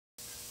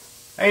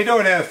How you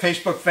doing there,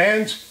 Facebook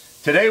fans?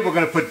 Today we're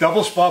going to put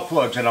double spark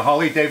plugs in a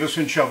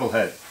Harley-Davidson shovel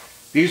head.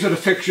 These are the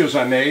fixtures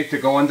I made to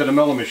go under the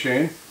milling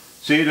machine.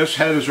 See, this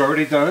head is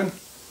already done.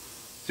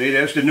 See,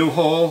 there's the new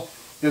hole.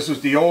 This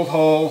is the old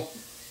hole.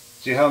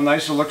 See how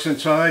nice it looks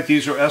inside?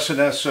 These are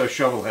S&S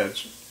shovel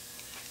heads.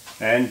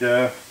 And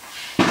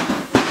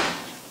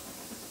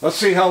let's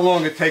see how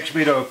long it takes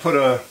me to put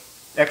a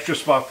extra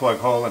spark plug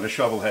hole in a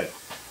shovel head.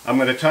 I'm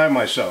going to time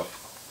myself.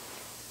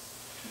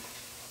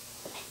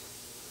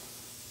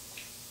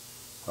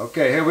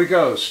 Okay, here we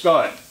go.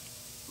 Start.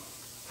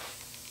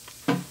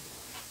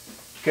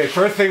 Okay,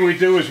 first thing we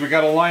do is we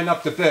got to line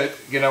up the bit,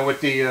 you know,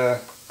 with the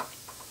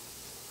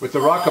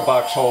rocker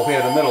box hole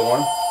here, the middle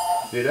one.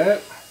 See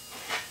that?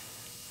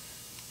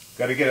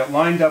 Got to get it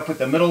lined up with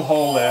the middle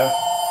hole there,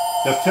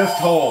 the fifth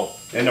hole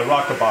in the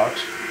rocker box.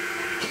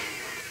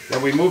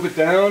 Then we move it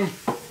down,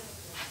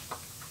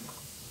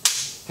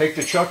 take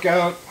the chuck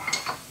out,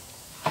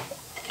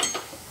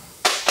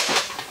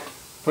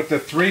 put the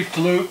 3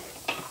 flute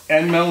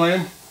end mill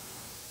in.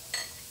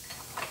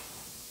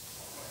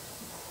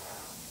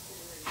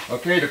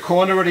 Okay, the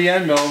corner of the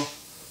end mill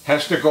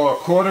has to go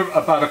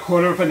about a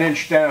quarter of an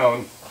inch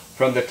down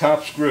from the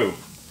top screw.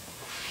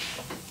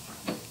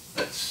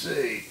 Let's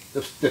see,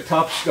 the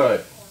top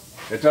stud.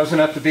 It doesn't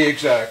have to be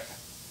exact.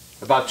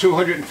 About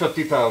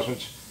 250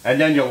 thousandths. And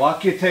then you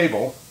lock your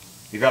table.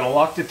 You got to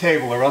lock the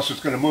table or else it's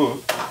going to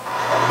move.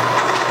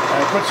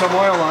 And put some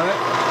oil on it.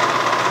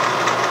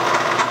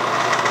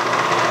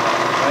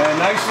 And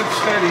nice and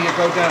steady you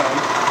go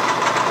down.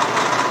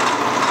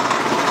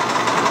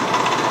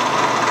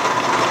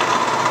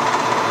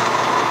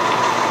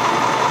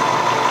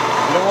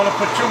 You don't want to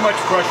put too much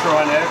pressure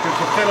on there because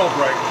the pin will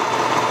break.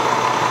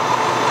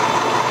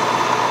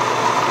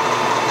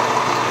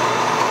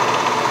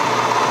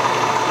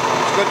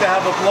 It's good to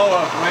have a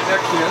blower right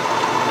next to you.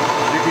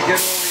 You can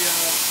get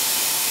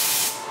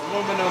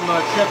all the aluminum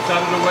chips out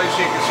of the way so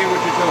you can see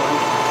what you're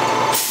doing.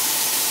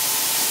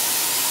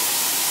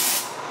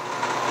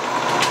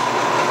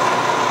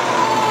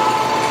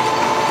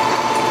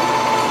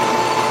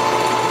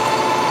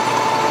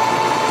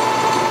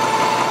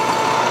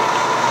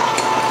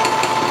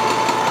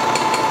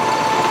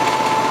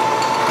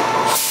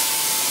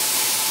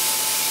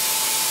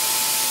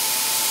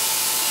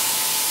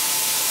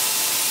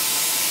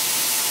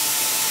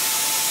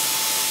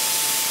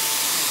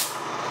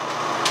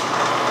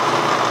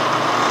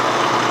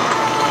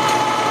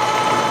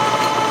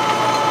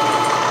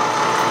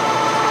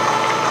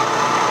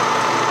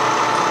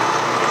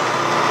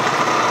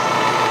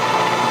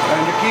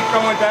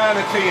 Going down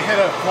until you hit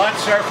a flat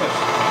surface.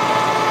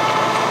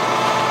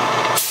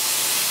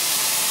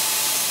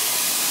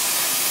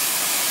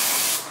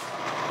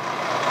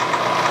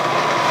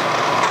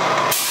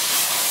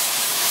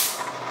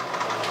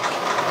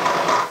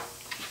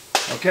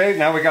 Okay,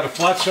 now we got a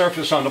flat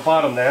surface on the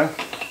bottom there,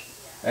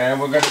 and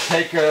we're going to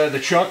take the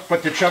chuck,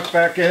 put the chuck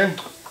back in,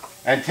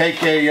 and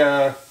take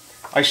a.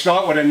 I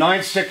start with a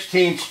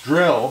 9/16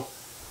 drill,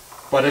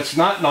 but it's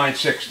not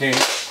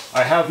 9/16.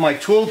 I have my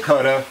tool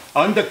cutter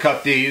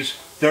undercut these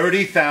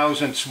 30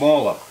 thousandths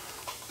smaller.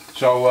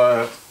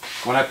 So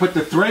when I put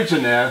the threads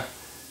in there,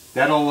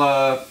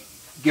 that'll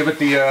give it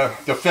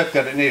the fit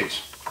that it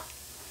needs.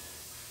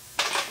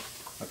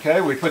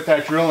 Okay, we put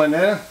that drill in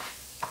there.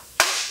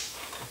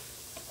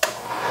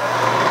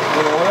 A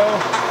little oil.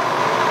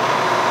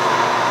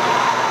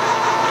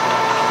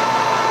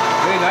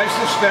 Okay, nice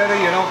and steady,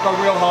 you don't go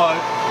real hard.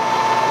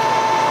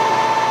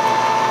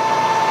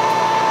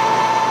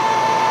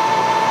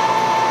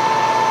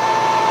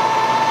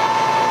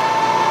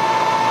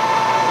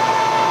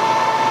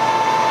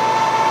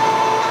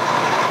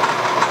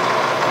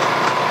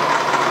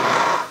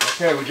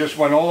 Okay, we just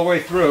went all the way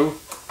through.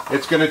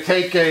 It's going to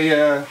take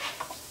a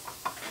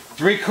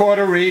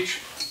 3/4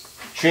 reach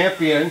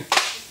Champion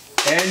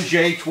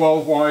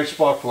NJ12Y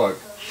spark plug.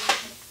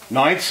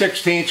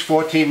 9/16,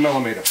 14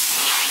 millimeter.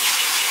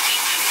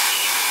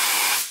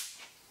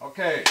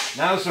 Okay,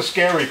 now's the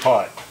scary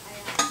part.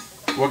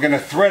 We're going to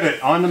thread it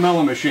on the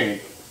milling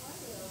machine.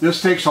 This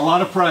takes a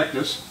lot of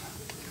practice.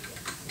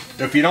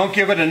 If you don't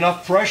give it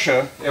enough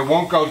pressure, it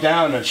won't go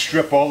down and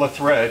strip all the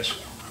threads.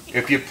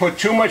 If you put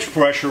too much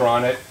pressure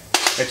on it,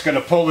 it's going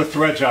to pull the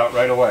threads out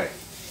right away.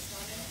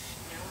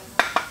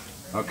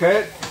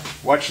 Okay,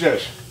 watch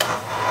this.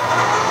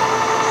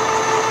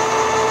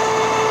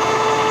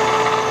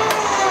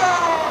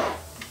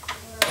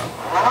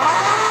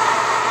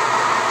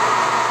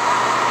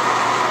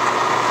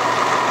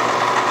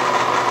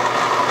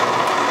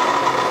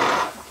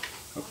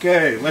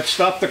 Okay, let's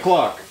stop the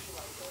clock.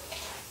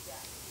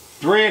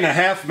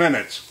 3.5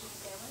 minutes.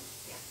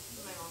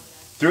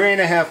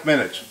 3.5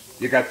 minutes.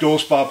 You got dual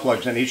spark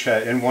plugs in each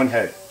head, in one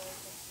head.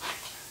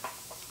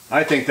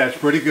 I think that's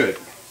pretty good.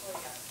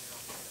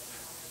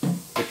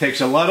 It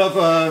takes a lot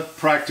of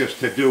practice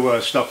to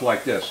do stuff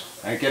like this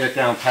and get it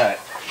down pat.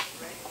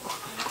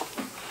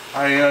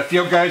 If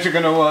you guys are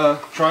going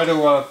to try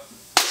to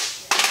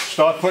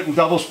start putting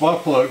double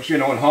spark plugs, you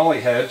know, in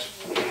Harley heads,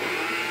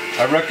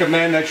 I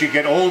recommend that you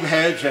get old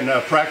heads and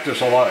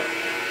practice a lot.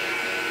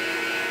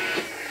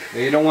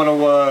 You don't want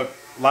to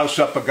louse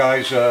up a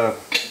guy's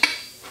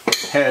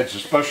heads,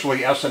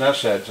 especially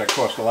S&S heads. That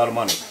cost a lot of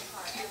money.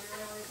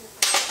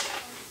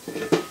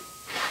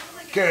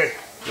 Okay,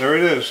 there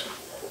it is.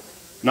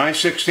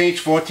 9/16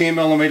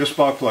 14mm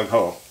spark plug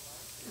hole.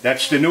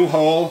 That's the new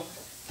hole.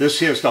 This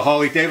here's the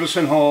Harley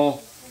Davidson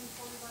hole.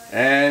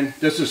 And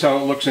this is how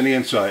it looks in the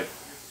inside.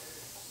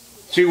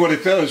 See what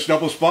it does,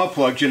 double spark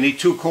plugs, you need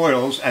 2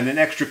 coils and an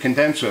extra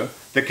condenser.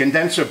 The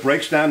condenser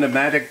breaks down the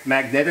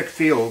magnetic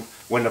field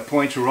when the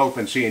points are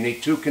open, so you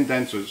need 2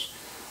 condensers.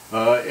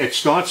 It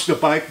starts the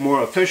bike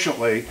more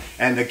efficiently,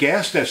 and the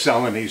gas they're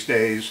selling these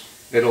days,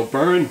 it'll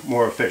burn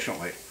more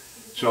efficiently.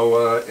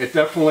 So it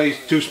definitely,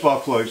 2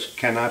 spark plugs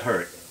cannot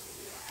hurt.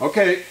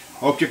 Okay,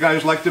 hope you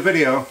guys liked the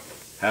video.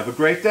 Have a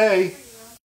great day.